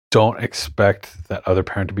don't expect that other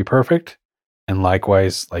parent to be perfect. And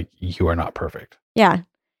likewise, like, you are not perfect. Yeah.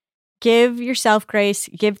 Give yourself grace,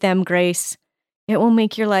 give them grace. It will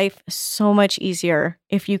make your life so much easier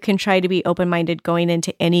if you can try to be open-minded going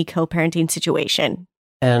into any co-parenting situation.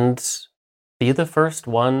 And be the first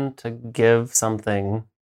one to give something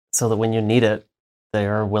so that when you need it, they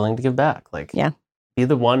are willing to give back. Like, yeah. Be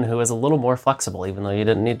the one who is a little more flexible, even though you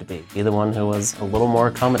didn't need to be. Be the one who was a little more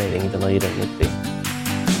accommodating, even though you didn't need to be.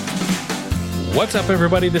 What's up,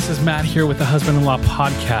 everybody? This is Matt here with the Husband-in-Law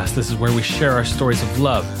Podcast. This is where we share our stories of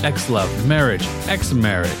love, ex-love, marriage,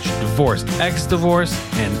 ex-marriage, divorce, ex-divorce,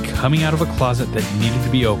 and coming out of a closet that needed to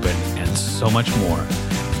be open, and so much more.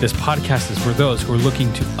 This podcast is for those who are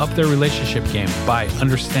looking to up their relationship game by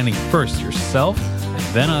understanding first yourself and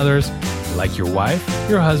then others, like your wife,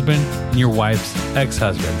 your husband, and your wife's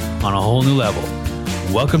ex-husband on a whole new level.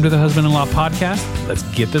 Welcome to the Husband-in-Law Podcast. Let's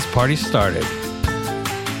get this party started.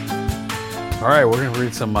 All right, we're going to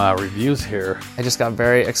read some reviews here. I just got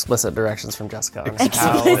very explicit directions from Jessica. On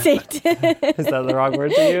explicit. Is that the wrong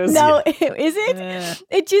word to use? No, is it?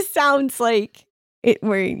 It just sounds like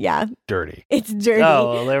dirty. It's dirty.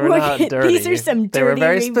 Oh, well, they were not dirty. These are some dirty They were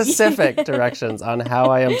very reviews. specific directions on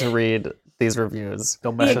how I am to read these reviews.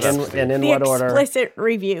 Don't mess it up. And in the what order. Explicit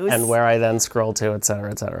reviews. And where I then scroll to, et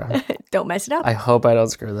cetera, et cetera. Don't mess it up. I hope I don't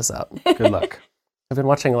screw this up. Good luck. I've been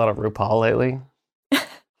watching a lot of RuPaul lately.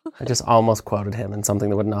 I just almost quoted him in something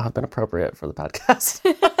that would not have been appropriate for the podcast.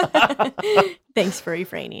 Thanks for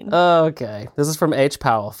refraining. Okay. This is from H.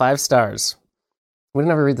 Powell, 5 stars. We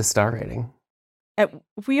didn't ever read the star rating.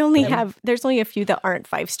 We only have, there's only a few that aren't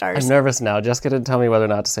 5 stars. I'm nervous now. Jessica didn't tell me whether or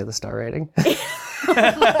not to say the star rating. Oh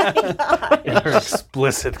my God. They're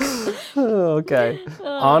explicit. Okay.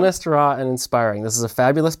 Honest, raw, and inspiring. This is a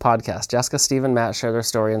fabulous podcast. Jessica, Steve, and Matt share their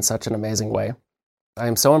story in such an amazing way. I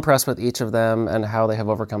am so impressed with each of them and how they have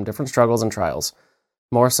overcome different struggles and trials.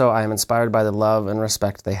 More so, I am inspired by the love and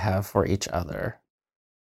respect they have for each other.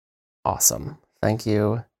 Awesome. Thank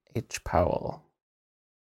you, H. Powell.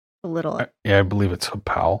 A little. Yeah, I believe it's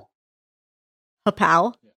Powell.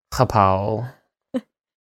 Hapow. Powell.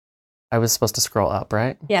 I was supposed to scroll up,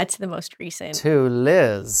 right? Yeah, it's the most recent. To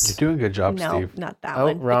Liz. You're doing a good job, No, Steve. not that Oh,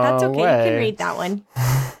 one. But that's wrong okay. You way. can read that one.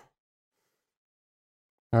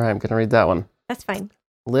 All right, I'm going to read that one. That's fine.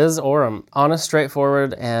 Liz Oram, honest,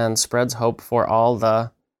 straightforward, and spreads hope for all the...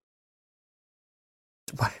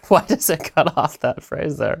 Why does it cut off that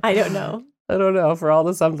phrase there? I don't know. I don't know. For all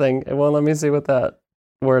the something. It won't let me see what that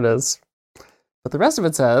word is. But the rest of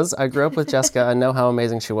it says, I grew up with Jessica and know how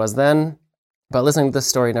amazing she was then, but listening to this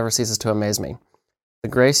story never ceases to amaze me. The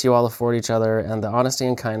grace you all afford each other and the honesty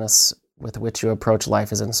and kindness with which you approach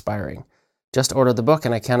life is inspiring. Just ordered the book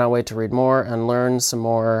and I cannot wait to read more and learn some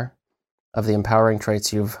more of the empowering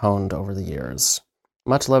traits you've honed over the years.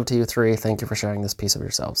 Much love to you three. Thank you for sharing this piece of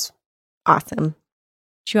yourselves. Awesome.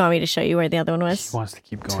 Do you want me to show you where the other one was? He wants to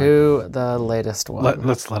keep going. To the latest one.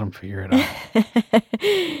 Let's let him figure it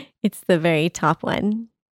out. It's the very top one.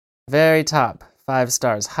 Very top. 5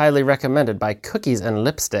 stars. Highly recommended by Cookies and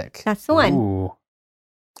Lipstick. That's the one. Ooh.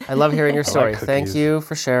 I love hearing your I like story. Thank cookies. you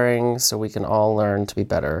for sharing so we can all learn to be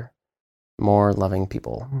better, more loving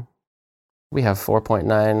people. We have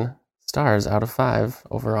 4.9 stars out of 5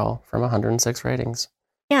 overall from 106 ratings.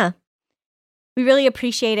 Yeah. We really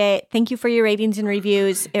appreciate it. Thank you for your ratings and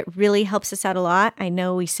reviews. It really helps us out a lot. I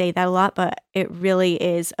know we say that a lot, but it really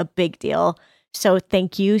is a big deal. So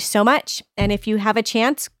thank you so much. And if you have a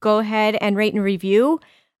chance, go ahead and rate and review.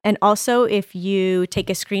 And also, if you take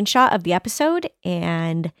a screenshot of the episode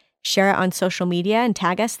and share it on social media and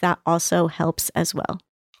tag us, that also helps as well.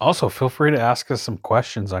 Also, feel free to ask us some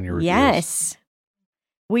questions on your reviews. Yes.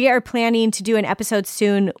 We are planning to do an episode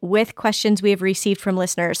soon with questions we have received from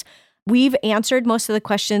listeners. We've answered most of the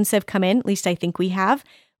questions that have come in, at least I think we have,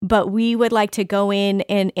 but we would like to go in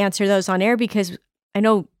and answer those on air because I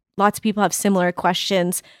know lots of people have similar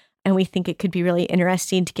questions and we think it could be really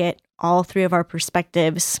interesting to get all 3 of our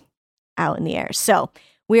perspectives out in the air. So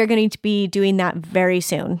we are going to be doing that very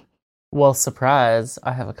soon. Well, surprise,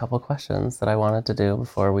 I have a couple questions that I wanted to do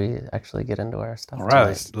before we actually get into our stuff. All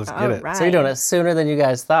right, tonight. let's get it. Right. So you're doing it sooner than you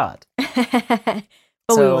guys thought. But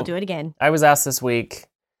we So- will do it again. I was asked this week,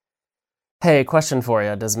 hey, question for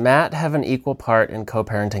you. Does Matt have an equal part in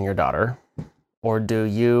co-parenting your daughter? Or do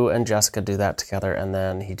you and Jessica do that together and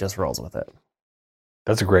then he just rolls with it?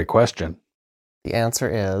 That's a great question. The answer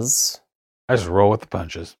is I just roll with the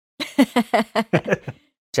punches.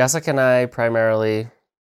 Jessica and I primarily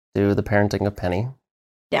do the parenting of Penny.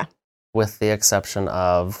 Yeah. With the exception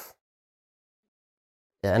of,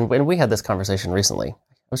 and when we had this conversation recently,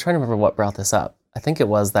 I was trying to remember what brought this up. I think it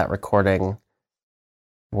was that recording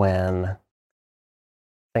when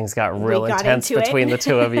things got We real got intense into it. between the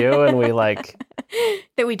two of you, and we like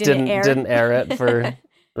that we didn't air. didn't air it for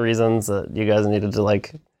reasons that you guys needed to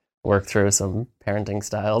like work through some parenting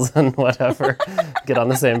styles and whatever, get on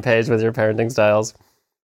the same page with your parenting styles.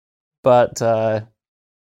 But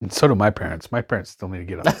And so do my parents. My parents still need to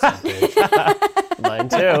get on the same page. mine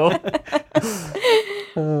too.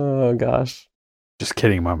 Oh gosh. Just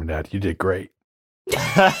kidding, Mom and Dad. You did great.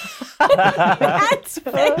 Matt's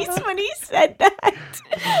face when he said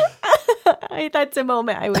that. That's a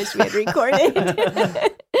moment I wish we had recorded.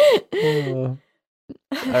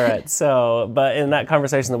 All right. So, but in that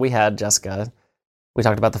conversation that we had, Jessica, we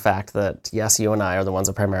talked about the fact that, yes, you and I are the ones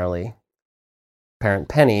that primarily parent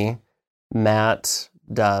Penny. Matt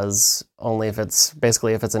does only if it's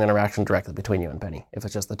an interaction directly between you and Penny. If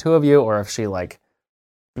it's just the two of you, or if she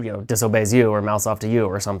disobeys you or mouths off to you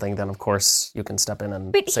or something, then of course you can step in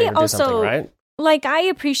and say or do something, right? Like, I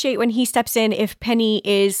appreciate when he steps in if Penny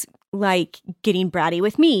is like getting bratty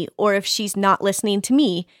with me, or if she's not listening to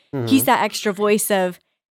me. Mm-hmm. He's that extra voice of,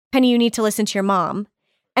 Penny, you need to listen to your mom.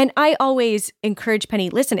 And I always encourage Penny,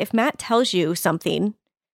 listen, if Matt tells you something,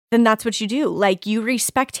 then that's what you do. Like, you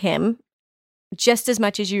respect him just as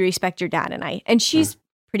much as you respect your dad and I. And she's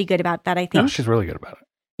pretty good about that, I think. No, she's really good about it.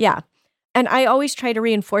 Yeah. And I always try to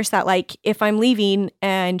reinforce that. Like, if I'm leaving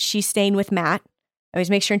and she's staying with Matt, I always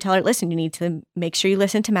make sure and tell her, listen, you need to make sure you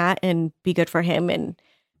listen to Matt and be good for him and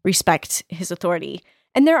respect his authority.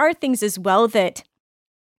 And there are things as well that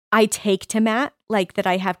I take to Matt, like that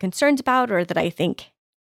I have concerns about, or that I think,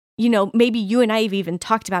 maybe you and I have even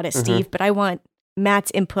talked about it, Steve, but I want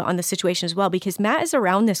Matt's input on the situation as well, because Matt is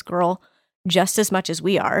around this girl just as much as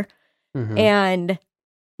we are and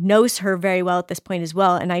knows her very well at this point as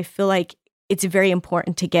well. And I feel like it's very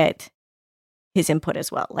important to get his input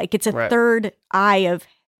as well. Like, it's a third eye of,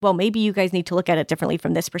 well, maybe you guys need to look at it differently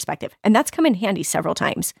from this perspective. And that's come in handy several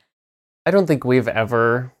times. I don't think we've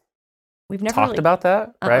never talked about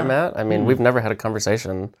that, right, Matt? I mean, we've never had a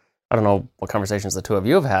conversation. I don't know what conversations the two of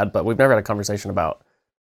you have had, but we've never had a conversation about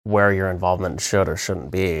where your involvement should or shouldn't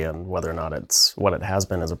be, and whether or not it's what it has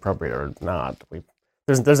been is appropriate or not.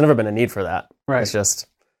 There's never been a need for that. Right. It's just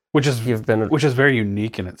which is very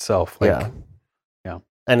unique in itself. Yeah.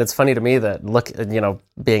 And it's funny to me that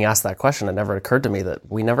being asked that question, it never occurred to me that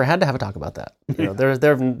we never had to have a talk about that.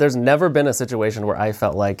 There's never been a situation where I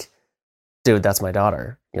felt like, dude, that's my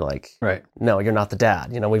daughter. You're like, right? No, you're not the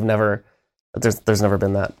dad. We've never. There's never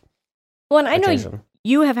been that. Well, and I occasion. know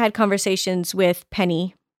you have had conversations with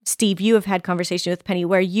Penny. Steve, you have had conversations with Penny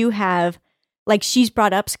where you have, like, she's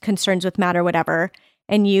brought up concerns with Matt or whatever,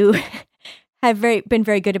 and you have been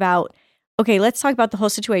very good about, okay, let's talk about the whole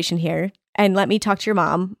situation here, and let me talk to your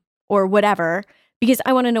mom or whatever, because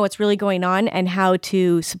I want to know what's really going on and how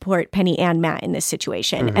to support Penny and Matt in this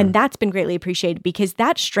situation. And that's been greatly appreciated, because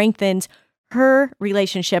that strengthens her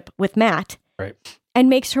relationship with Matt, right, and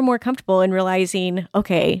makes her more comfortable in realizing,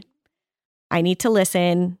 okay, I need to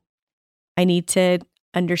listen. I need to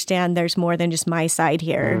understand there's more than just my side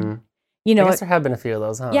here. I guess there have been a few of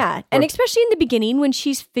those, huh? Yeah. And especially in the beginning when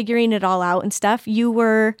she's figuring it all out and stuff, you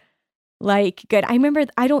were like, good.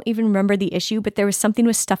 I don't even remember the issue, but there was something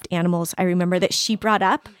with stuffed animals I remember that she brought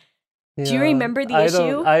up. Yeah. Do you remember the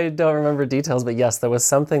issue? I don't remember details, but yes, there was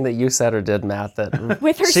something that you said or did, Matt, that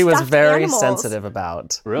with her she was very animals. Sensitive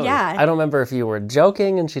about. Really? Yeah. I don't remember if you were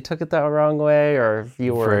joking and she took it the wrong way, or if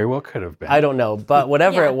you were... Very well could have been. I don't know, but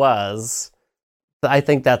whatever it was, I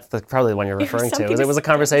think that's probably the one you're referring to. It was a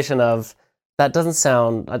conversation of, that doesn't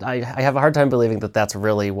sound... I have a hard time believing that that's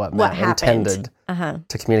really what Matt intended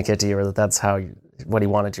to communicate to you, or that's what he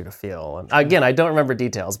wanted you to feel. And again, I don't remember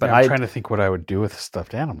details, but I'm trying to think what I would do with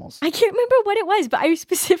stuffed animals. I can't remember what it was, but I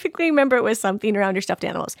specifically remember it was something around her stuffed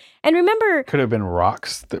animals. And remember... Could have been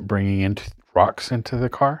rocks, bringing rocks into the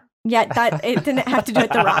car. Yeah, that it didn't have to do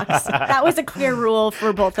with the rocks. That was a clear rule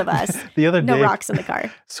for both of us. The other day, no rocks in the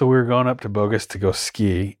car. So we were going up to Bogus to go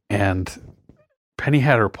ski, and Penny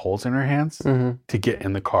had her poles in her hands to get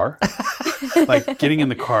in the car. Like getting in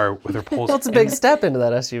the car with her poles. Well, it's a big step into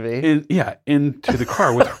that SUV. Into the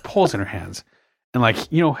car with her poles in her hands. And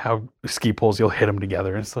like, you know how ski poles, you'll hit them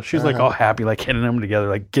together. And so she's like all happy, like hitting them together,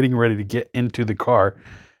 like getting ready to get into the car.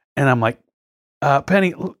 And I'm like,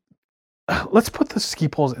 Penny, let's put the ski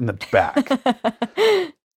poles in the back.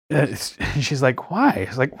 And she's like, why? I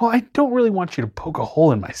was like, well, I don't really want you to poke a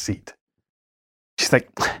hole in my seat. She's like,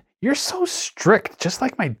 you're so strict, just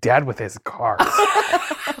like my dad with his car.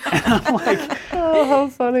 And I'm like, oh, how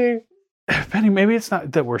funny. Penny, maybe it's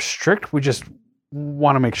not that we're strict. We just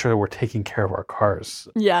want to make sure that we're taking care of our cars.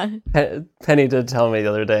 Yeah. Penny did tell me the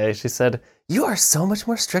other day, she said, "You are so much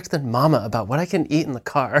more strict than Mama about what I can eat in the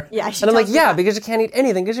car." Yeah, she and I'm like, tells me yeah, that. because you can't eat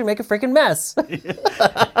anything because you make a freaking mess.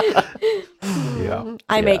 Yeah.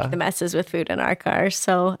 I make the messes with food in our car,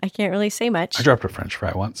 so I can't really say much. I dropped a French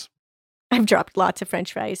fry once. I've dropped lots of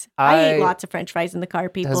French fries. I eat lots of French fries in the car,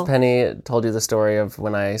 Has people. Penny told you the story of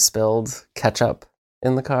when I spilled ketchup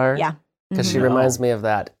in the car? Yeah. Because she Mhm. reminds me of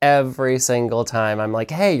that every single time. I'm like,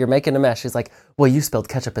 hey, you're making a mess. She's like, well, you spilled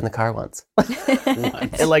ketchup in the car once.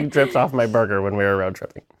 It like dripped off my burger when we were road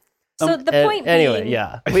tripping. So the And point anyway, being,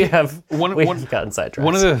 yeah, we've One gotten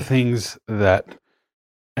sidetracked. of the things that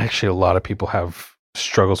actually a lot of people have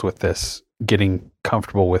struggles with this getting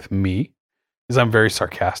comfortable with me is I'm very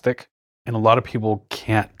sarcastic, and a lot of people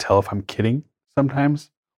can't tell if I'm kidding sometimes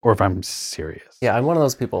or if I'm serious. Yeah, I'm one of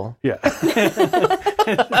those people. Yeah.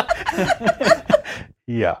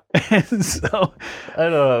 Yeah. And so I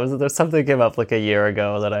don't know. There's something came up like a year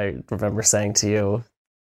ago that I remember saying to you.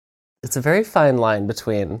 It's a very fine line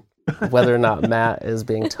between whether or not Matt is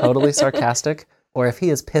being totally sarcastic or if he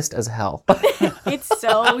is pissed as hell. it's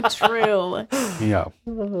so true. yeah.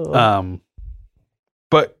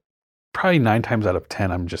 But probably 9 times out of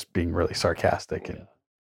 10 I'm just being really sarcastic, and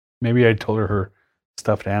maybe I told her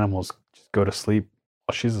stuffed animals just go to sleep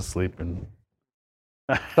while she's asleep, and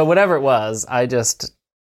But whatever it was, I just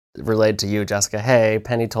relayed to you, Jessica, hey,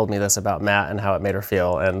 Penny told me this about Matt and how it made her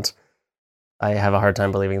feel, and I have a hard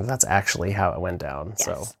time believing that's actually how it went down. Yes.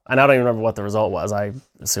 So, and I don't even remember what the result was. I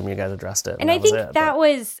assume you guys addressed it. And I think that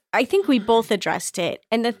I think we both addressed it.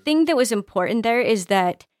 And the thing that was important there is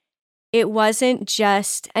that it wasn't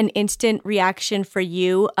just an instant reaction for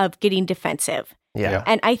you of getting defensive. Yeah.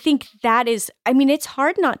 And I think that is, I mean, it's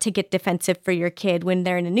hard not to get defensive for your kid when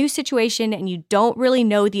they're in a new situation and you don't really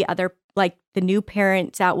know the other, like the new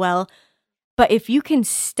parents that well. But if you can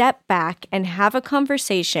step back and have a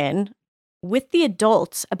conversation with the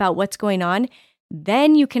adults about what's going on,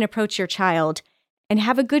 then you can approach your child and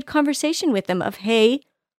have a good conversation with them of, hey,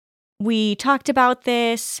 we talked about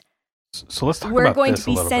this. so let's talk We're about going this to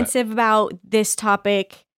be a little sensitive about this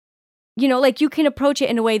topic. You know, like you can approach it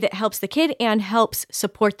in a way that helps the kid and helps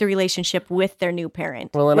support the relationship with their new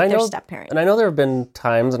parent, Well, and with I their know, step-parent. and I know there have been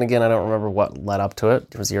times, and again, I don't remember what led up to it.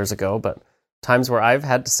 It was years ago, but times where I've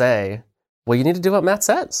had to say, well, you need to do what Matt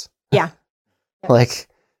says. Yeah. Like,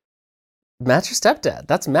 Matt's your stepdad.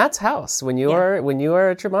 That's Matt's house. When you are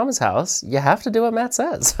at your mama's house, you have to do what Matt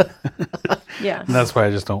says. Yeah. bit. And that's why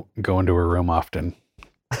I just don't go into her room often,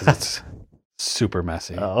 'cause it's super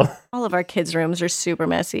messy. Oh. All of our kids' rooms are super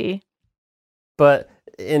messy. But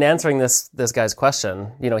in answering this guy's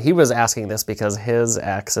question, you know, he was asking this because his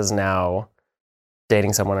ex is now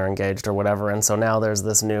dating someone or engaged or whatever, and so now there's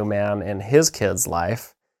this new man in his kid's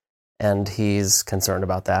life, and he's concerned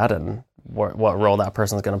about that and what role that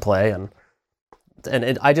person's going to play.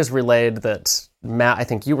 I just relayed that, Matt, I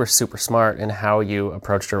think you were super smart in how you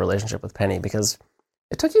approached your relationship with Penny, because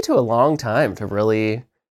it took you to a long time to really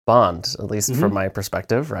bond, at least from my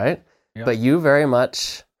perspective, right? Yeah. But you very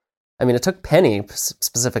much, I mean, it took Penny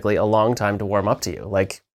specifically a long time to warm up to you.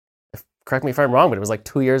 Like, correct me if I'm wrong, but it was like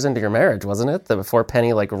 2 years into your marriage, wasn't it? That before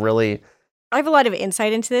Penny like really... I have a lot of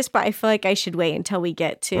insight into this, but I feel like I should wait until we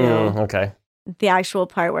get to okay. the actual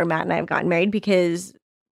part where Matt and I have gotten married, because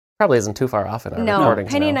Probably isn't too far off in our no,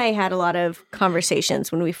 recordings Penny now. and I had a lot of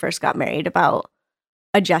conversations when we first got married about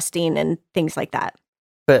adjusting and things like that.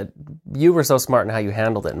 But you were so smart in how you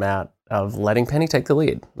handled it, Matt, of letting Penny take the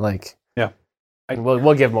lead. Like, Yeah. And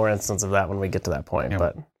we'll give more instance of that when we get to that point.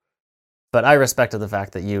 Yeah. But I respected the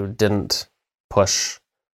fact that you didn't push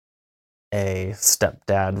a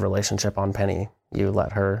stepdad relationship on Penny. You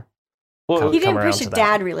let her. Well, He come didn't around push a to that.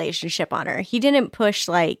 dad relationship on her. He didn't push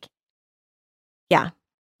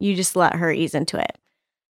you just let her ease into it.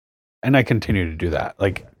 and I continue to do that.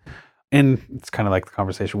 Like, and it's kind of like the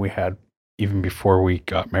conversation we had even before we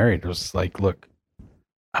got married. It was like, look,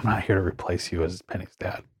 I'm not here to replace you as Penny's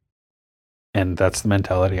dad. And that's the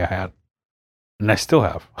mentality I had. And I still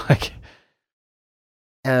have. Like,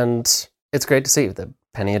 And it's great to see that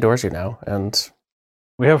Penny adores you now. And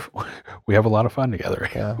we have a lot of fun together.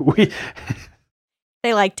 Yeah.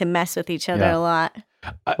 They like to mess with each other Yeah. a lot.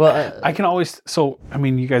 I can always, so, I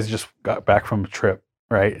mean, you guys just got back from a trip,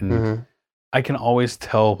 right? And Mhm. I can always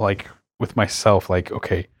tell, like, with myself, like,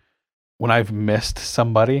 okay, when I've missed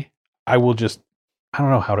somebody, I will just, I don't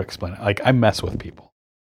know how to explain it. Like, I mess with people.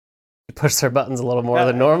 You push their buttons a little more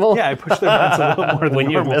than normal. Yeah, I push their buttons a little more than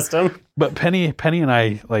when normal. you missed them. But Penny and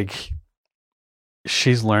I, like,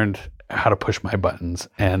 she's learned how to push my buttons,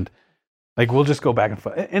 and like we'll just go back and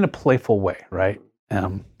forth in a playful way, right?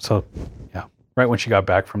 So yeah. right when she got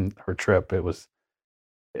back from her trip,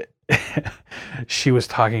 she was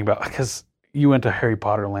talking about, because you went to Harry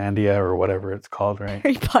Potter Landia or whatever it's called, right?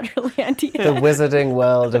 Harry Potter Landia. The wizarding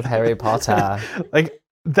world of Harry Potter. Like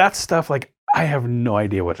that stuff, like I have no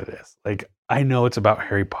idea what it is. Like I know it's about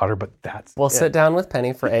Harry Potter, but that's We'll it. sit down with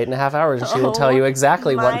Penny for 8.5 hours and she will Oh tell you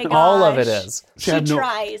exactly my what all of it gosh. is. She had no-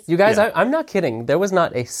 tries. You guys, Yeah. I'm not kidding. There was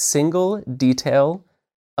not a single detail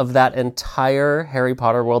of that entire Harry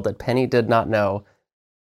Potter world that Penny did not know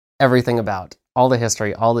everything about. All the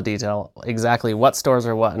history, all the detail, exactly what stores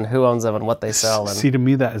are what and who owns them and what they sell. And See, to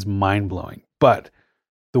me, that is mind blowing. But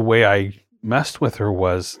the way I messed with her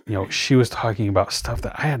was, she was talking about stuff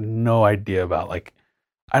that I had no idea about. Like,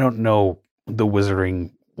 I don't know the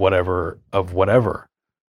wizarding whatever of whatever.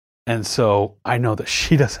 And so I know that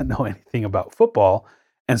she doesn't know anything about football.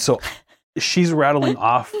 And so she's rattling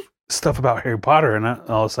off stuff about Harry Potter. And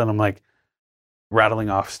all of a sudden I'm like rattling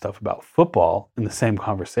off stuff about football in the same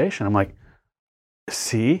conversation. I'm like,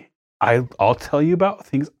 see, I'll tell you about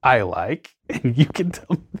things I like and you can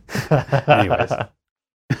tell me.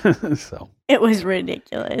 Anyways. So It was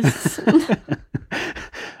ridiculous.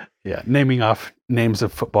 yeah, naming off names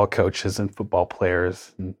of football coaches and football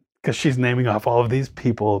players, because she's naming off all of these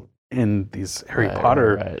people in these Harry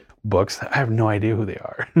Potter books. I have no idea who they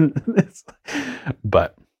are.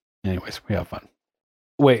 But anyways, we have fun.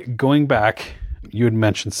 Wait, going back, you had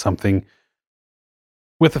mentioned something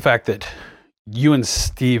with the fact that you and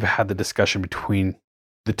Steve had the discussion between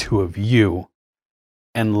the two of you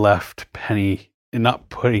and left Penny and not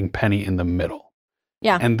putting Penny in the middle.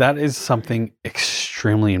 Yeah. And that is something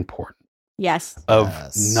extremely important Yes. of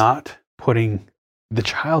Yes. not putting the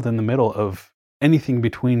child in the middle of anything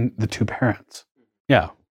between the two parents. Yeah.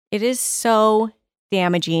 It is so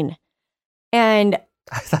damaging. And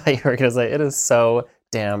I thought you were going to say, it is so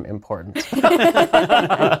damn important.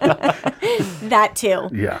 that too.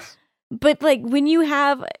 Yes. But like when you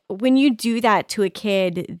do that to a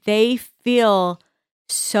kid, they feel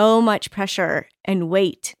so much pressure and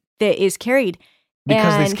weight that is carried.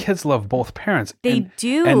 Because And these kids love both parents. They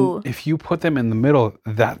do. And if you put them in the middle,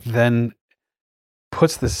 that then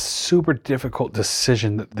puts this super difficult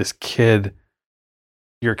decision that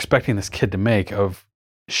you're expecting this kid to make of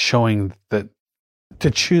showing that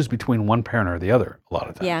to choose between one parent or the other a lot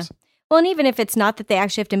of times. Yeah. Well, and even if it's not that they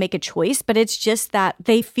actually have to make a choice, but it's just that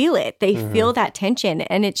they feel it. They feel that tension,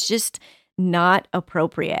 and it's just not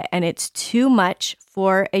appropriate. And it's too much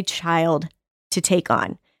for a child to take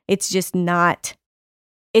on. It's just not,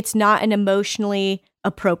 it's not an emotionally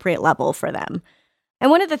appropriate level for them.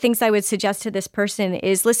 And one of the things I would suggest to this person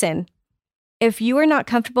is, listen, if you are not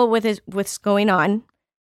comfortable with what's going on,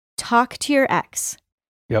 talk to your ex.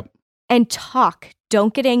 Yep. And talk.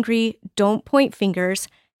 Don't get angry. Don't point fingers.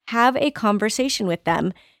 Have a conversation with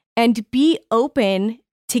them and be open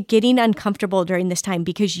to getting uncomfortable during this time,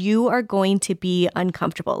 because you are going to be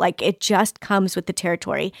uncomfortable. Like, it just comes with the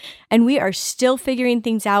territory. And we are still figuring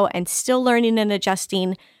things out and still learning and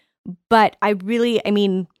adjusting. But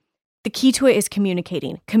the key to it is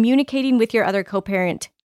communicating. Communicating with your other co-parent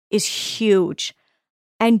is huge.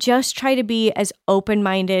 And just try to be as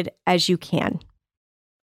open-minded as you can.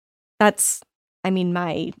 That's, my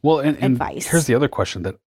and advice. Here's the other question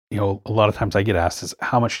that, a lot of times I get asked is,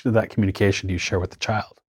 how much of that communication do you share with the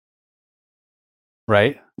child?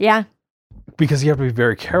 Right? Yeah. Because you have to be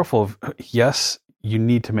very careful of, yes, you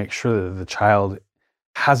need to make sure that the child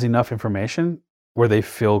has enough information where they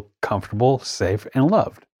feel comfortable, safe, and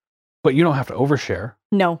loved. But you don't have to overshare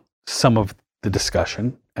No. some of the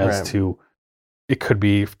discussion as to, it could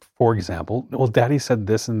be, for example, well, Daddy said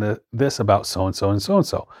this and this about so-and-so and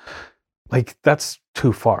so-and-so. Like, that's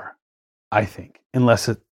too far, I think, unless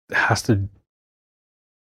it has to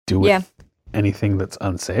do with anything that's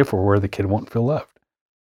unsafe or where the kid won't feel loved.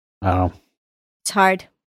 I don't know. It's hard.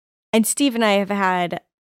 And Steve and I have had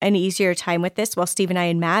an easier time with this. Well, Steve and I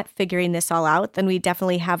and Matt figuring this all out than we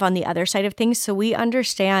definitely have on the other side of things. So we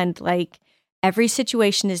understand, like, every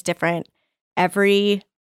situation is different.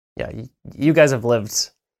 Yeah, you guys have lived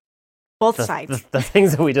Both sides. The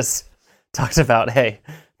things that we just talked about. Hey,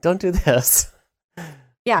 don't do this.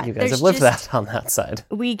 Yeah. You guys have lived that on that side.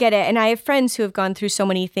 We get it. And I have friends who have gone through so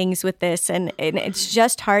many things with this, and it's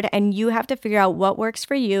just hard. And you have to figure out what works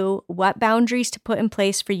for you, what boundaries to put in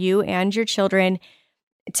place for you and your children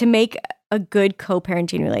to make a good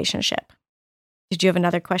co-parenting relationship. Did you have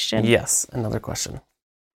another question? Yes, another question.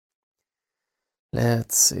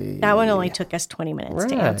 Let's see. That one only took us 20 minutes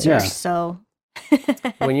to Right. answer. Yeah. So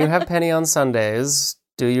When you have Penny on Sundays,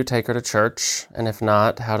 do you take her to church? And if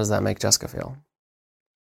not, how does that make Jessica feel?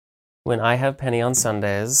 When I have Penny on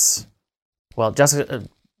Sundays, well, Jessica,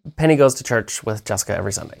 Penny goes to church with Jessica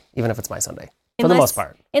every Sunday, even if it's my Sunday, for the most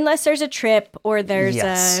part. Unless there's a trip or there's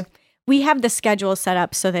Yes. we have the schedule set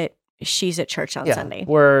up so that she's at church on Sunday.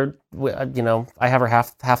 I have her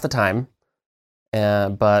half the time,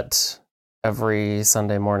 but every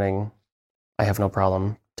Sunday morning, I have no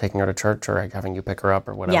problem taking her to church or having you pick her up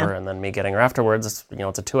or whatever, and then me getting her afterwards. It's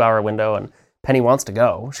a 2-hour window, and Penny wants to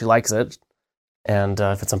go. She likes it, and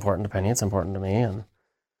if it's important to Penny, it's important to me, and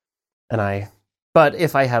I. But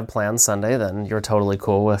if I have plans Sunday, then you're totally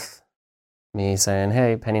cool with me saying,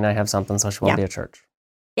 "Hey, Penny and I have something, so she won't be at church."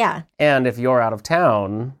 Yeah. And if you're out of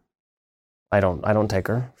town, I don't take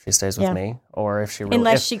her. She stays with me. Or if she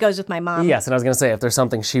unless she goes with my mom. Yes, and I was going to say, if there's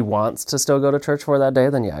something she wants to still go to church for that day,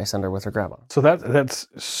 then I send her with her grandma. So that's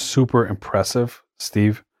super impressive,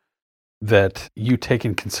 Steve, that you take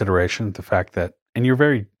in consideration the fact that, and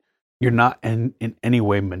you're not in any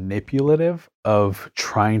way manipulative of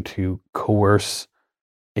trying to coerce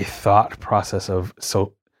a thought process of,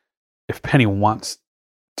 so if Penny wants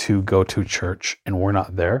to go to church and we're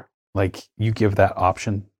not there, like you give that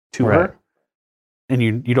option to her. And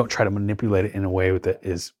you don't try to manipulate it in a way that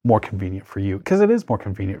is more convenient for you, because it is more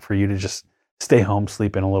convenient for you to just stay home,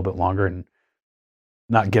 sleep in a little bit longer, and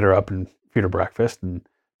not get her up and feed her breakfast, and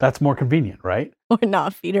that's more convenient, right? Or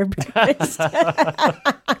not feed her breakfast.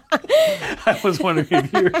 I was wondering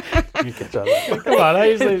if you catch on that. Come on, I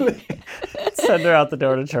usually send her out the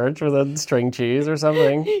door to church with a string cheese or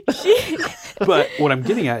something. But what I'm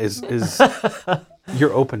getting at is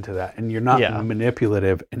you're open to that, and you're not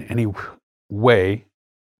manipulative in any way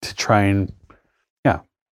to try and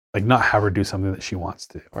not have her do something that she wants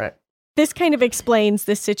to. Right. This kind of explains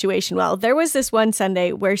this situation well. There was this one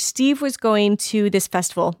Sunday where Steve was going to this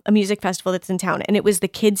festival, a music festival that's in town, and it was the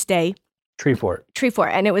Kids' Day. Treefort,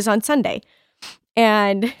 and it was on Sunday.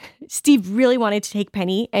 And Steve really wanted to take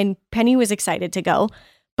Penny, and Penny was excited to go.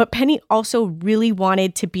 But Penny also really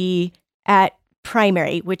wanted to be at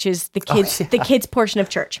primary, which is the kids portion of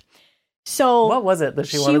church. So what was it that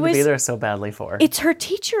she wanted to be there so badly for? It's her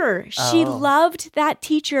teacher. She loved that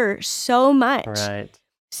teacher so much. Right.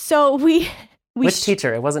 So we which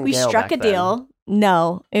teacher? It wasn't. We Gail struck back a deal. Then.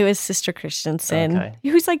 No, it was Sister Christensen. Okay.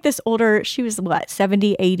 Who's like this older. She was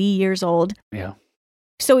 70, 80 years old. Yeah.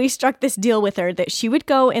 So we struck this deal with her that she would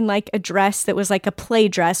go in like a dress that was like a play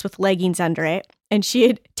dress with leggings under it, and she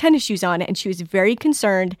had tennis shoes on, and she was very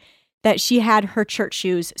concerned that she had her church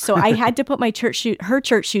shoes. So I had to put her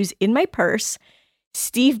church shoes in my purse.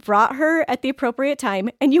 Steve brought her at the appropriate time,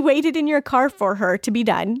 and you waited in your car for her to be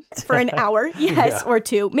done for an hour. Yes, or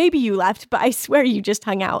two. Maybe you left, but I swear you just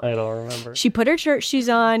hung out. I don't remember. She put her church shoes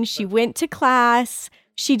on. She went to class.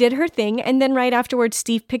 She did her thing. And then right afterwards,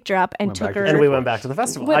 Steve picked her up and took her. And we went back to the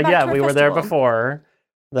festival. We were there before.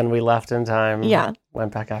 Then we left in time. Yeah.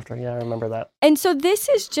 Went back after. Yeah, I remember that. And so this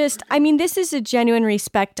is this is a genuine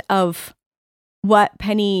respect of what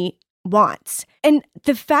Penny wants. And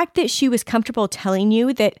the fact that she was comfortable telling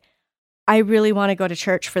you that I really want to go to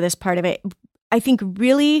church for this part of it, I think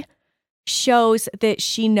really shows that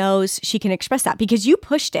she knows she can express that, because you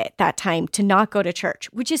pushed it that time to not go to church,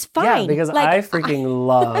 which is fine. Yeah, because I freaking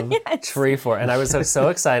love Treefort, and I was so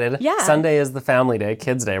excited. Yeah. Sunday is the family day,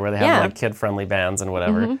 kids' day, where they have like kid-friendly bands and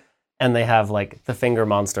whatever. Mm-hmm. And they have like the Finger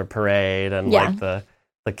Monster parade and like the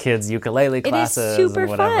kids' ukulele classes and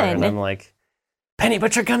whatever. Fun. And I'm like, Penny,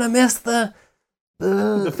 but you're gonna miss the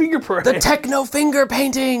finger parade, the techno finger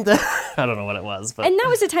painting. I don't know what it was, but and that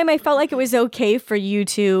was a time I felt like it was okay for you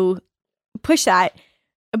to push that.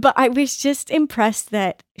 But I was just impressed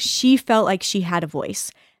that she felt like she had a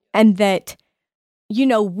voice, and that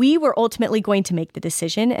we were ultimately going to make the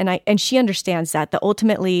decision, and she understands that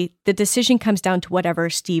ultimately the decision comes down to whatever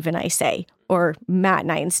Steve and I say, or Matt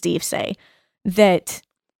and I and Steve say, that,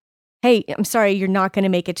 hey, I'm sorry, you're not going to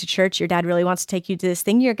make it to church. Your dad really wants to take you to this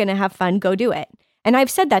thing. You're going to have fun. Go do it. And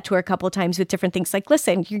I've said that to her a couple of times with different things like,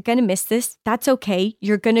 listen, you're going to miss this. That's okay.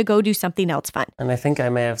 You're going to go do something else fun. And I think I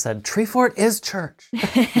may have said, Treefort is church.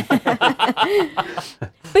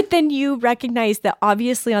 But then you recognized that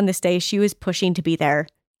obviously on this day, she was pushing to be there.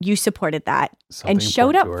 You supported that and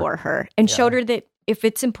showed up for her and showed her that if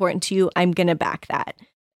it's important to you, I'm going to back that.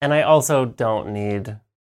 And I also don't need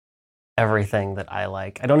everything that I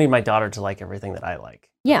like. I don't need my daughter to like everything that I like.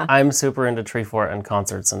 Yeah. I'm super into Treefort and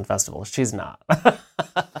concerts and festivals. She's not.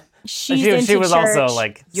 She was church, also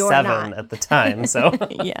like 7 not. at the time. So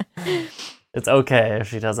yeah. It's okay if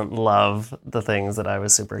she doesn't love the things that I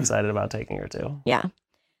was super excited about taking her to. Yeah.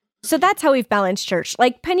 So that's how we've balanced church.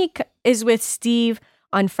 Like Penny is with Steve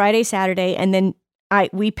on Friday, Saturday, and then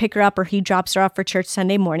we pick her up or he drops her off for church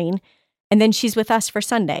Sunday morning. And then she's with us for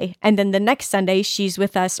Sunday. And then the next Sunday, she's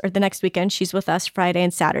with us, or the next weekend, she's with us Friday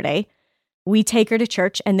and Saturday. We take her to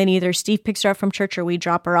church, and then either Steve picks her up from church or we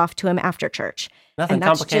drop her off to him after church. Nothing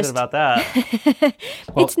complicated about that.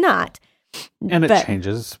 It's not. And it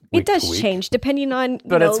changes week It does to week. change depending on,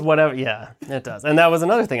 But it's whatever. Yeah, it does. And that was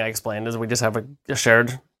another thing I explained is we just have a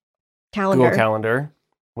shared calendar. Google Calendar.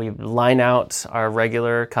 We line out our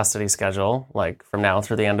regular custody schedule, like from now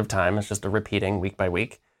through the end of time. It's just a repeating week by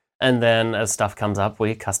week. And then as stuff comes up,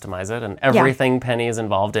 we customize it. And everything Penny is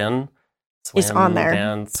involved in, swim, is on there.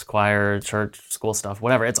 dance, choir, church, school stuff,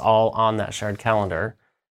 whatever, it's all on that shared calendar.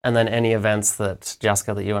 And then any events that,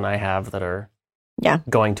 Jessica, that you and I have that are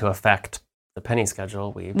going to affect the Penny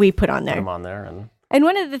schedule, we put on there. Put them on there. And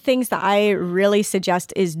one of the things that I really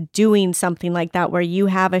suggest is doing something like that where you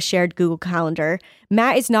have a shared Google Calendar.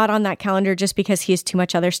 Matt is not on that calendar just because he has too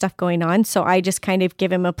much other stuff going on. So I just kind of give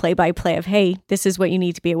him a play-by-play of, hey, this is what you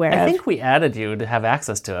need to be aware of. I think we added you to have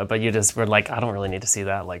access to it, but you just were like, I don't really need to see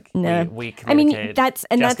that. Like, no. we communicate.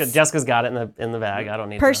 I mean, that's Jessica's got it in the bag. I don't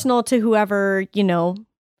need personal to whoever,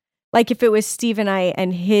 like if it was Steve and I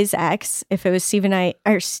and his ex, if it was Steve and I,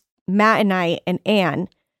 or Matt and I and Anne,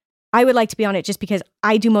 I would like to be on it just because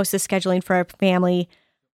I do most of the scheduling for our family.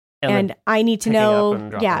 And I need to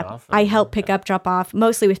know, I help pick up, drop off,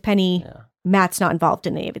 mostly with Penny. Yeah. Matt's not involved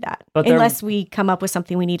in any of that, unless we come up with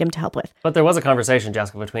something we need him to help with. But there was a conversation,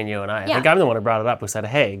 Jessica, between you and I. I think I'm the one who brought it up, who said,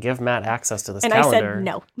 hey, give Matt access to this calendar. And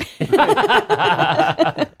I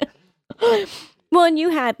said, no. Well, and you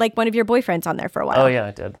had like one of your boyfriends on there for a while. Oh, yeah,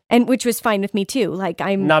 I did. And which was fine with me too. Like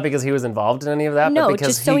not because he was involved in any of that, no, but because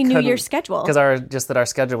just so he knew your schedule. Because our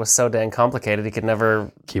schedule was so dang complicated, he could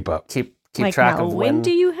never keep like track now, of when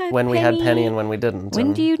do you have when Penny? We had Penny and when we didn't.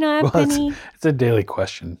 When do you not have Penny? It's a daily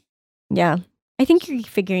question. Yeah. I think you're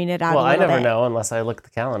figuring it out. Well, I never bit. know unless I look at the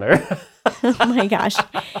calendar. Oh my gosh.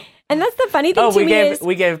 And that's the funny thing to me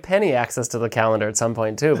we gave Penny access to the calendar at some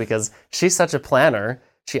point too, because she's such a planner.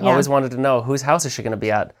 She always wanted to know whose house is she going to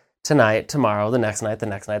be at tonight, tomorrow, the next night, the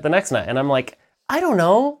next night, the next night. And I'm like, I don't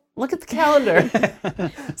know. Look at the calendar.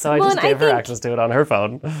 So I just gave her access to it on her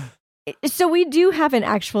phone. So we do have an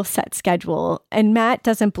actual set schedule, and Matt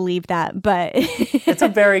doesn't believe that, but it's a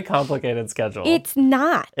very complicated schedule. It's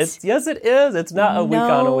not. Yes, it is. It's not a week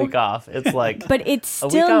on, a week off. It's like but it's still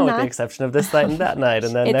a week on not, with the exception of this night and that night,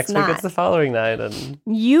 and then next week it's the following night. And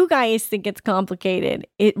you guys think it's complicated.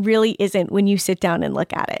 It really isn't when you sit down and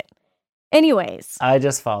look at it. Anyways. I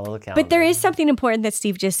just follow the calendar. But there is something important that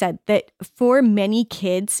Steve just said, that for many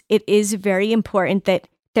kids, it is very important that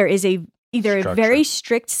there is either a very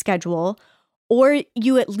strict schedule, or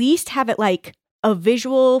you at least have it like a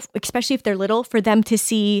visual, especially if they're little, for them to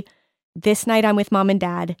see this night I'm with mom and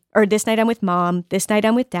dad, or this night I'm with mom, this night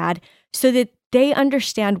I'm with dad, so that they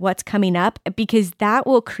understand what's coming up, because that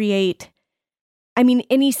will create,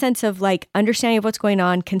 any sense of like understanding of what's going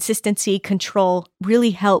on, consistency, control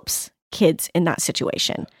really helps kids in that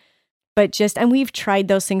situation. But and we've tried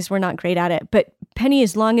those things. We're not great at it. But Penny,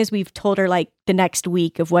 as long as we've told her like the next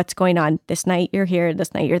week of what's going on, this night you're here,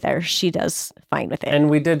 this night you're there, she does fine with it. And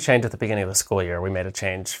we did change at the beginning of the school year. We made a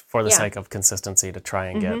change for the sake of consistency to try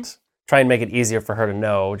and make it easier for her to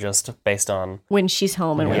know, just based on when she's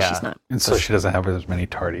home and when she's not. And so she doesn't have as many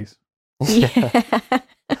tardies. Yeah.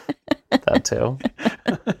 That too.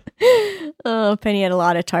 Oh, Penny had a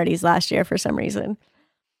lot of tardies last year for some reason.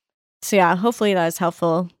 So yeah, hopefully that was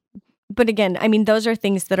helpful. But again, those are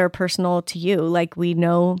things that are personal to you. Like we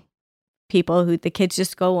know people who the kids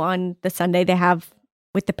just go on the Sunday they have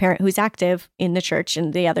with the parent who's active in the church,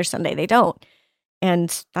 and the other Sunday they don't.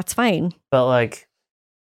 And that's fine. But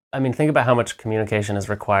think about how much communication is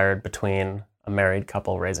required between a married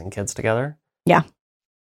couple raising kids together. Yeah.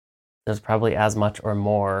 There's probably as much or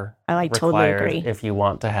more required totally agree. If you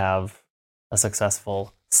want to have a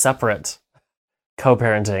successful separate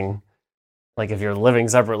co-parenting. Like if you're living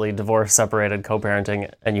separately, divorced, separated,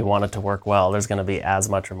 co-parenting, and you want it to work well, there's going to be as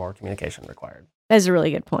much or more communication required. That's a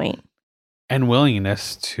really good point. And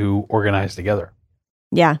willingness to organize together.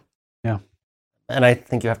 Yeah. Yeah. And I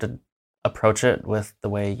think you have to approach it with the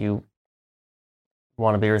way you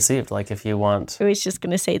want to be received. Like if you want... I was just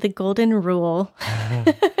going to say the golden rule.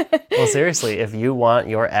 Well, seriously, if you want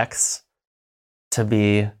your ex to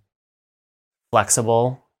be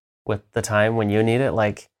flexible with the time when you need it,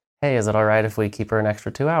 like, hey, is it all right if we keep her an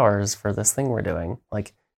extra 2 hours for this thing we're doing?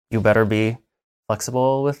 Like, you better be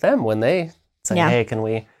flexible with them when they say, hey, can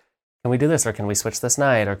we do this? Or can we switch this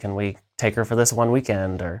night? Or can we take her for this one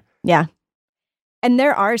weekend? Or yeah. And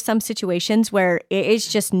there are some situations where it is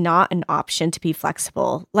just not an option to be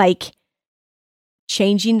flexible. Like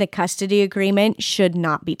changing the custody agreement should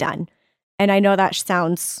not be done. And I know that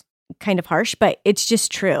sounds kind of harsh, but it's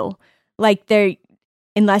just true. Like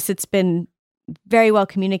unless it's been very well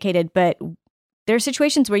communicated, but there are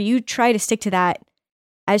situations where you try to stick to that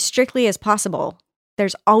as strictly as possible.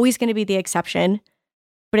 There's always going to be the exception,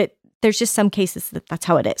 but there's just some cases that's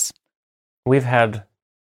how it is. We've had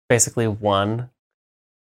basically one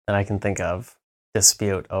that I can think of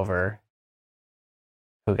dispute over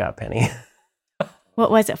who got Penny. What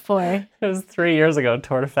was it for? It was 3 years ago,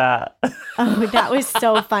 Tour de Fat. Oh, that was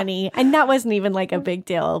so funny. And that wasn't even like a big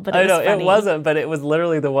deal, but it was funny. It wasn't, but it was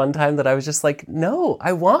literally the one time that I was just like, no,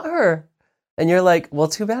 I want her. And you're like, well,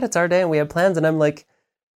 too bad, it's our day and we have plans. And I'm like,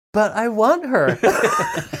 but I want her.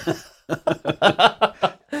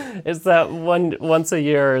 It's that once a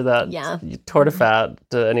year that Tour de Fat,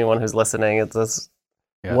 to anyone who's listening, it's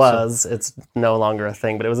no longer a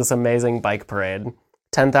thing, but it was this amazing bike parade.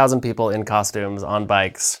 10,000 people in costumes on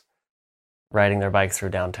bikes, riding their bikes through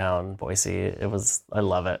downtown Boise. I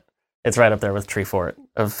love it. It's right up there with Treefort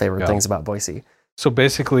of favorite things about Boise. So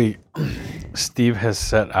basically, Steve has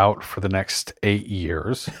set out for the next 8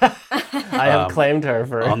 years. I have claimed her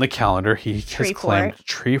for... On the calendar, he has claimed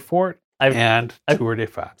Treefort and Tour de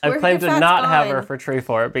Fat. I've claimed to not have her for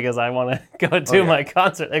Treefort because I want to go do my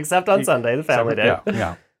concert, except on Sunday, the family day.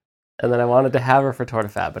 Yeah. And then I wanted to have her for Tour de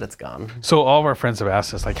Fat, but it's gone. So all of our friends have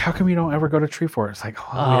asked us, like, how come you don't ever go to Treefort? It's like,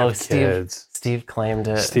 we have kids. Steve claimed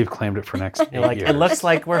it. Steve claimed it for next 8 years. It looks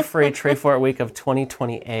like we're free Treefort week of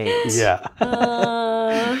 2028.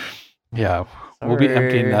 Yeah. Yeah. We'll be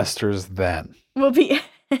empty nesters then. We'll be...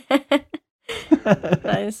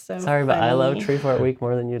 That is so sorry, funny. But I love Treefort week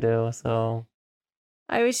more than you do, so...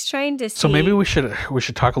 I was trying to see... So maybe we should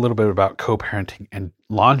talk a little bit about co-parenting and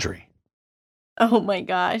laundry. Oh my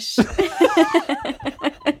gosh.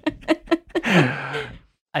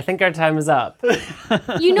 I think our time is up.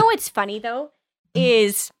 You know what's funny though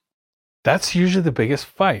is that's usually the biggest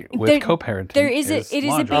fight with co-parenting. It is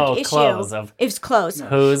a big issue. Clothes it's clothes.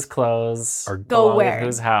 Whose clothes go where?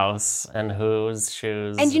 Whose house and whose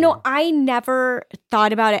shoes. And I never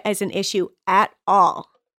thought about it as an issue at all.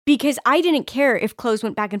 Because I didn't care if clothes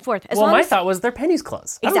went back and forth. My thought was they're Penny's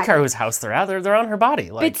clothes. Exactly. I don't care whose house they're at. They're on her body.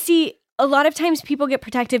 But see, a lot of times people get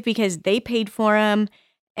protective because they paid for them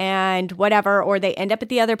and whatever, or they end up at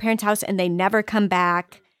the other parent's house and they never come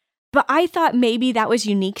back. But I thought maybe that was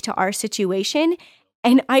unique to our situation.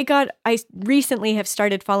 And I recently have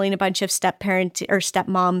started following a bunch of step-parent or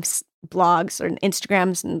stepmoms blogs or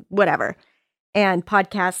Instagrams and whatever and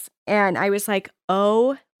podcasts. And I was like,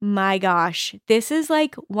 oh my gosh, this is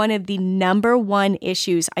like one of the number one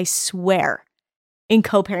issues, I swear, in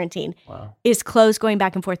co-parenting. Wow. Is clothes going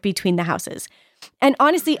back and forth between the houses. And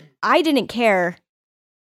honestly, I didn't care.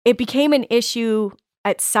 It became an issue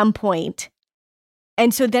at some point.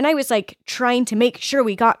 And so then I was like trying to make sure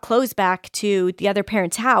we got clothes back to the other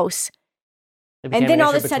parent's house. And then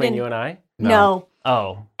all of a sudden, you and I? No.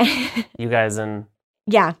 Oh, you guys and...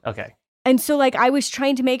 Yeah. Okay. And so like I was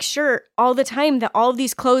trying to make sure all the time that all of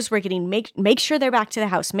these clothes were getting, make sure they're back to the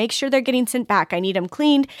house, make sure they're getting sent back. I need them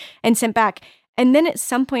cleaned and sent back. And then at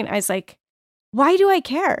some point I was like, why do I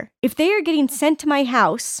care? If they are getting sent to my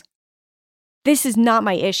house, this is not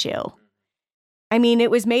my issue. I mean,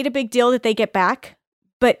 it was made a big deal that they get back,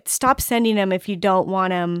 but stop sending them if you don't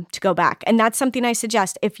want them to go back. And that's something I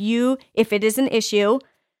suggest. If it is an issue,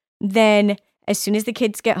 then as soon as the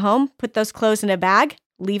kids get home, put those clothes in a bag,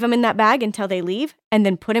 leave them in that bag until they leave, and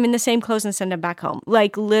then put them in the same clothes and send them back home.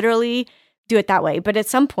 Like literally do it that way. But at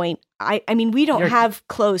some point, I mean, we don't have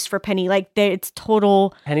clothes for Penny. Like it's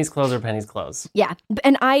total. Penny's clothes are Penny's clothes. Yeah.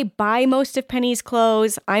 And I buy most of Penny's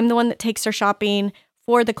clothes. I'm the one that takes her shopping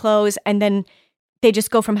for the clothes. And then they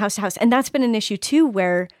just go from house to house. And that's been an issue too,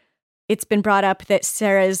 where it's been brought up that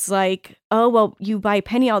Sarah's like, oh, well, you buy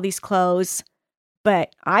Penny all these clothes,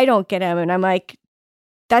 but I don't get them. And I'm like,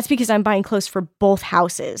 that's because I'm buying clothes for both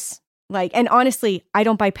houses. Like, and honestly, I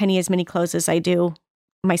don't buy Penny as many clothes as I do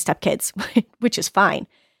my stepkids, which is fine.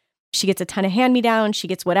 She gets a ton of hand-me-downs. She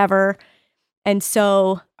gets whatever. And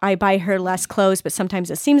so I buy her less clothes, but sometimes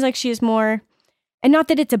it seems like she has more. And not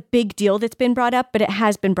that it's a big deal that's been brought up, but it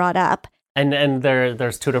has been brought up. And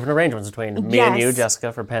there's two different arrangements between me and you,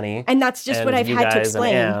 Jessica, for Penny. And that's just what I've had to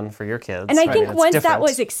explain. And Anne for your kids. And I think once that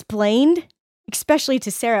was explained, especially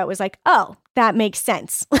to Sarah, it was like, oh, that makes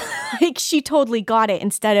sense. Like she totally got it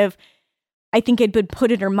instead of, I think it'd been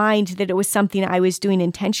put in her mind that it was something I was doing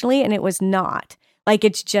intentionally, and it was not. Like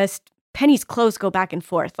it's just Penny's clothes go back and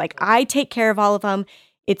forth. Like I take care of all of them.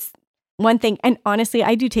 It's one thing. And honestly,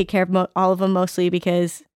 I do take care of all of them mostly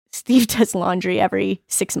because Steve does laundry every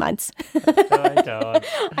 6 months. I don't.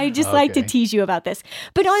 I just like to Okay. tease you about this.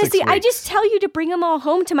 But honestly, 6 I just weeks. tell you to bring them all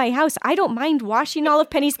home to my house. I don't mind washing all of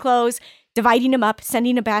Penny's clothes, dividing them up,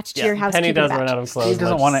 sending a batch to your house. Penny keeping a does run batch. out of clothes. Steve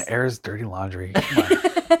doesn't much- want to air his dirty laundry. Come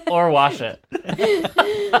on. or wash it.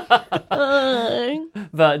 Uh,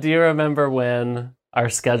 But do you remember when our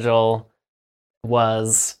schedule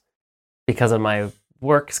was, because of my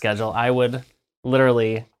work schedule, I would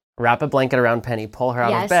literally wrap a blanket around Penny, pull her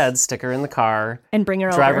out Yes. of bed, stick her in the car, and bring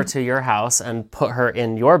her drive over. her to your house, and put her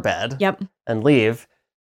in your bed Yep. and leave,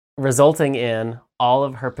 resulting in all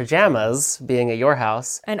of her pajamas being at your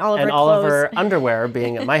house And all of and her all clothes. of her underwear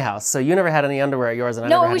being at my house. So you never had any underwear at yours, and I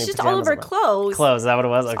No, never it had was any just all of pajamas her at mine. clothes. Clothes, is that what it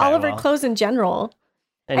was? Okay, all of her well, clothes in general.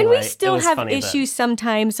 anyway, And we it still was have funny that- issues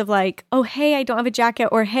sometimes of like, oh, hey, I don't have a jacket,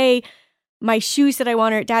 or hey, my shoes that I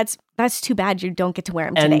want are at Dad's. That's too bad you don't get to wear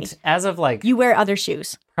them today. And as of like You wear other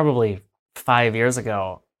shoes. probably 5 years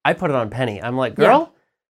ago, I put it on Penny. I'm like, girl,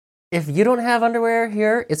 if you don't have underwear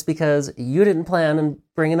here, it's because you didn't plan and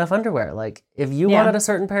bring enough underwear. Like, if you Yeah. wanted a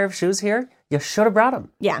certain pair of shoes here, you should have brought them.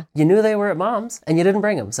 Yeah. You knew they were at Mom's, and you didn't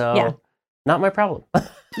bring them. So, Yeah. not my problem.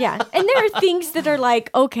 Yeah. And there are things that are like,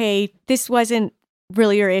 okay, this wasn't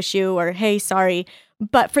really your issue, or hey, sorry.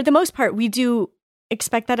 But for the most part, we do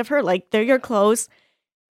expect that of her. Like, they're your clothes.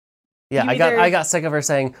 Yeah, You I got either- I got sick of her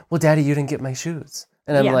saying, "Well, Daddy, you didn't get my shoes,"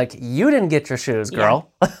 and I'm Yeah. like, "You didn't get your shoes, Yeah.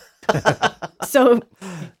 girl. So If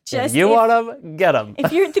just you if, want them, get them."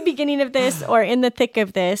 if you're at the beginning of this or in the thick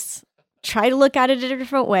of this, try to look at it a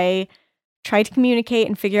different way. Try to communicate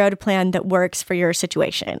and figure out a plan that works for your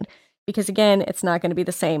situation. Because again, it's not going to be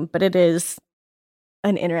the same, but it is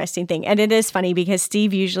an interesting thing. And it is funny because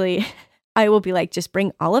Steve usually, I will be like, just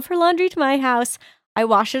bring all of her laundry to my house. I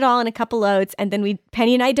wash it all in a couple loads, and then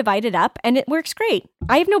Penny and I divide it up, and it works great.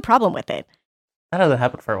 I have no problem with it. That hasn't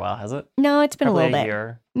happened for a while, has it? No, it's been Probably a little bit.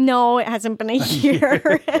 year. No, it hasn't been a year.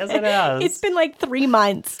 Yes, it has. It's been like 3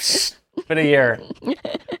 months. It's been a year.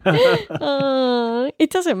 It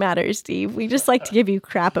doesn't matter, Steve. We just like to give you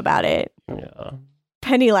crap about it. Yeah.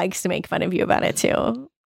 Penny likes to make fun of you about it too.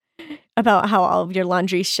 About how all of your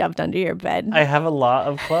laundry's shoved under your bed. I have a lot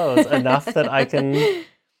of clothes, enough that I can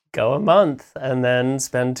go a month and then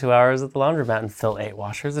spend 2 hours at the laundromat and fill 8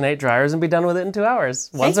 washers and 8 dryers and be done with it in 2 hours.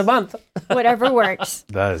 Once a month. Whatever works.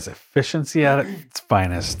 That is efficiency at its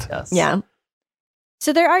finest. Yes. Yeah.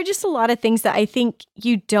 So there are just a lot of things that I think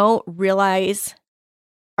you don't realize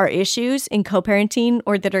are issues in co-parenting,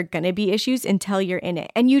 or that are going to be issues until you're in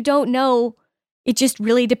it. And you don't know. It just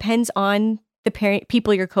really depends on the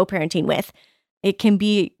people you're co-parenting with. It can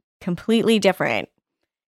be completely different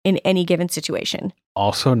in any given situation.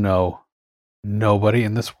 Also, know nobody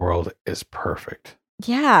in this world is perfect.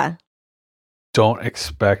 Yeah. Don't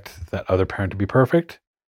expect that other parent to be perfect.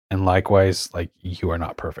 And likewise, like, you are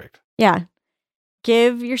not perfect. Yeah.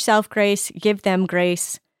 Give yourself grace, give them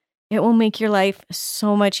grace. It will make your life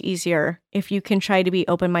so much easier if you can try to be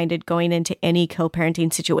open-minded going into any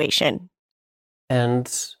co-parenting situation. And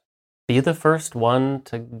be the first one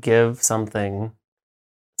to give something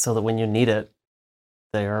so that when you need it,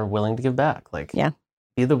 they are willing to give back. Like, Yeah.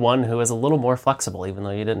 Be the one who is a little more flexible, even though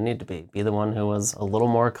you didn't need to be. Be the one who was a little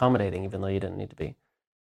more accommodating, even though you didn't need to be.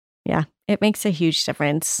 Yeah, it makes a huge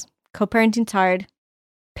difference. Co-parenting's hard.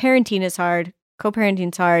 Parenting is hard.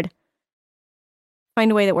 Co-parenting's hard.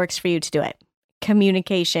 Find a way that works for you to do it.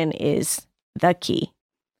 Communication is the key.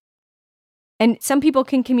 And some people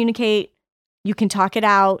can communicate. You can talk it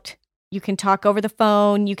out. You can talk over the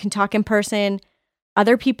phone. You can talk in person.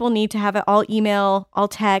 Other people need to have it all email, all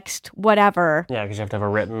text, whatever. Yeah, because you have to have a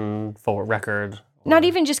written full record. Not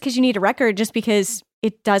even just because you need a record, just because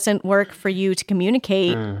it doesn't work for you to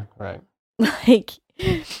communicate. Right. Like,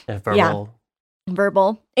 If verbal.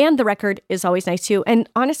 verbal. And the record is always nice too. And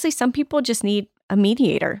honestly, some people just need a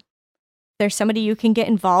mediator. There's somebody you can get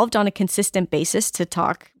involved on a consistent basis to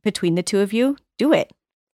talk between the two of you. Do it.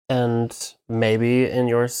 And maybe in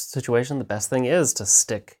your situation, the best thing is to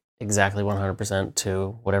stick exactly 100%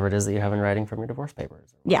 to whatever it is that you have in writing from your divorce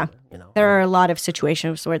papers. Yeah. You know, There are a lot of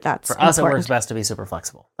situations where that's for us, it important. works best to be super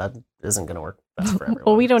flexible. That isn't going to work best for everyone.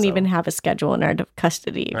 Well, we don't so. even have a schedule in our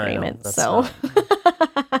custody I know, agreement, that's so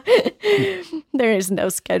there is no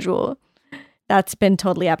schedule. That's been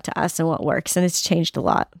totally up to us and what works, and it's changed a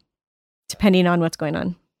lot depending on what's going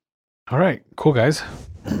on. All right, cool, guys.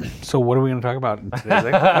 So what are we going to talk about in today's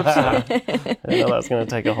episode? I know that's going to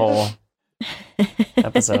take a whole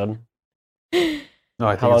episode. No,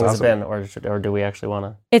 I think How long it's has awesome. it been, or do we actually want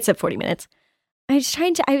to? It's at 40 minutes. I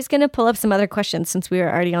was going to pull up some other questions since we were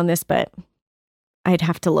already on this, but I'd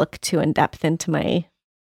have to look too in depth into my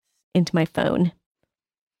phone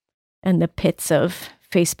and the pits of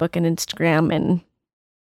Facebook and Instagram and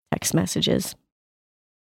text messages.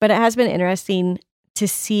 But it has been interesting to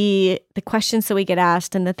see the questions that we get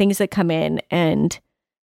asked and the things that come in. And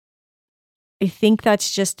I think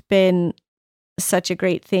that's just been such a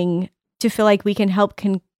great thing to feel like we can help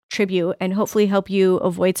contribute and hopefully help you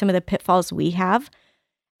avoid some of the pitfalls we have.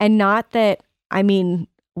 And not that, I mean,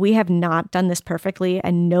 we have not done this perfectly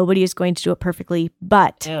and nobody is going to do it perfectly.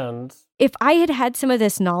 But if I had had some of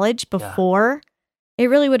this knowledge before, it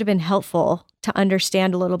really would have been helpful to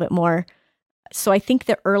understand a little bit more. So I think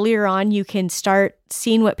that earlier on, you can start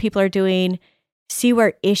seeing what people are doing, see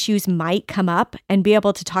where issues might come up, and be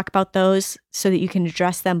able to talk about those so that you can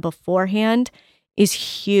address them beforehand is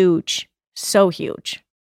huge. So huge.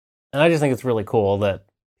 And I just think it's really cool that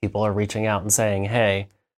people are reaching out and saying, hey,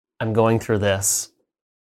 I'm going through this.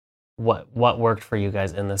 What worked for you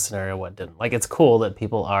guys in this scenario? What didn't? Like, it's cool that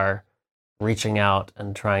people are reaching out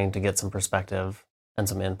and trying to get some perspective and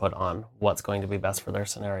some input on what's going to be best for their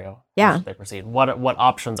scenario. Yeah. As they proceed. What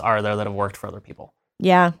options are there that have worked for other people?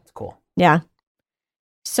 Yeah. It's cool. Yeah.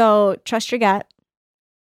 So trust your gut.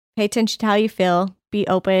 Pay attention to how you feel. Be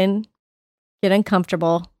open. Get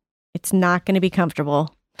uncomfortable. It's not going to be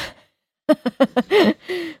comfortable.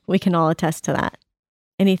 We can all attest to that.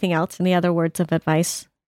 Anything else? Any other words of advice to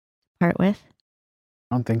part with?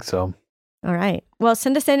 I don't think so. All right. Well,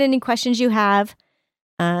 send us in any questions you have.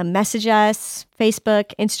 Message us,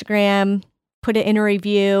 Facebook, Instagram, put it in a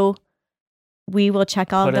review. We will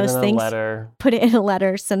check all of those things. Put it in a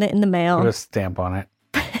letter, send it in the mail. Put a stamp on it.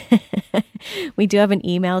 We do have an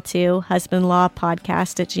email too,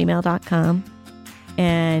 husbandlawpodcast@gmail.com.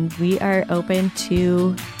 And we are open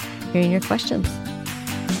to hearing your questions.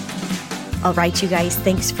 All right, you guys,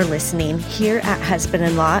 thanks for listening. Here at Husband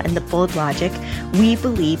in Law and the Bold Logic, we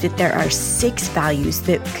believe that there are 6 values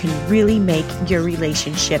that can really make your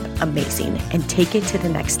relationship amazing and take it to the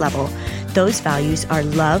next level. Those values are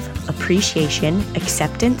love, appreciation,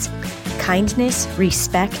 acceptance, kindness,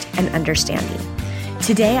 respect, and understanding.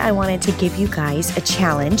 Today, I wanted to give you guys a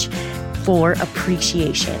challenge for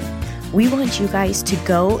appreciation. We want you guys to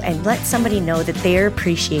go and let somebody know that they're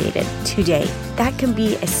appreciated today. That can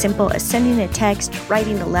be as simple as sending a text,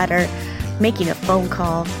 writing a letter, making a phone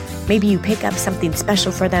call. Maybe you pick up something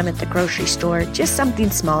special for them at the grocery store, just something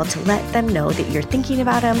small to let them know that you're thinking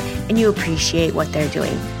about them and you appreciate what they're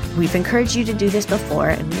doing. We've encouraged you to do this before,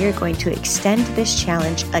 and we are going to extend this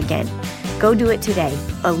challenge again. Go do it today.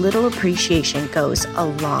 A little appreciation goes a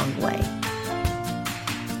long way.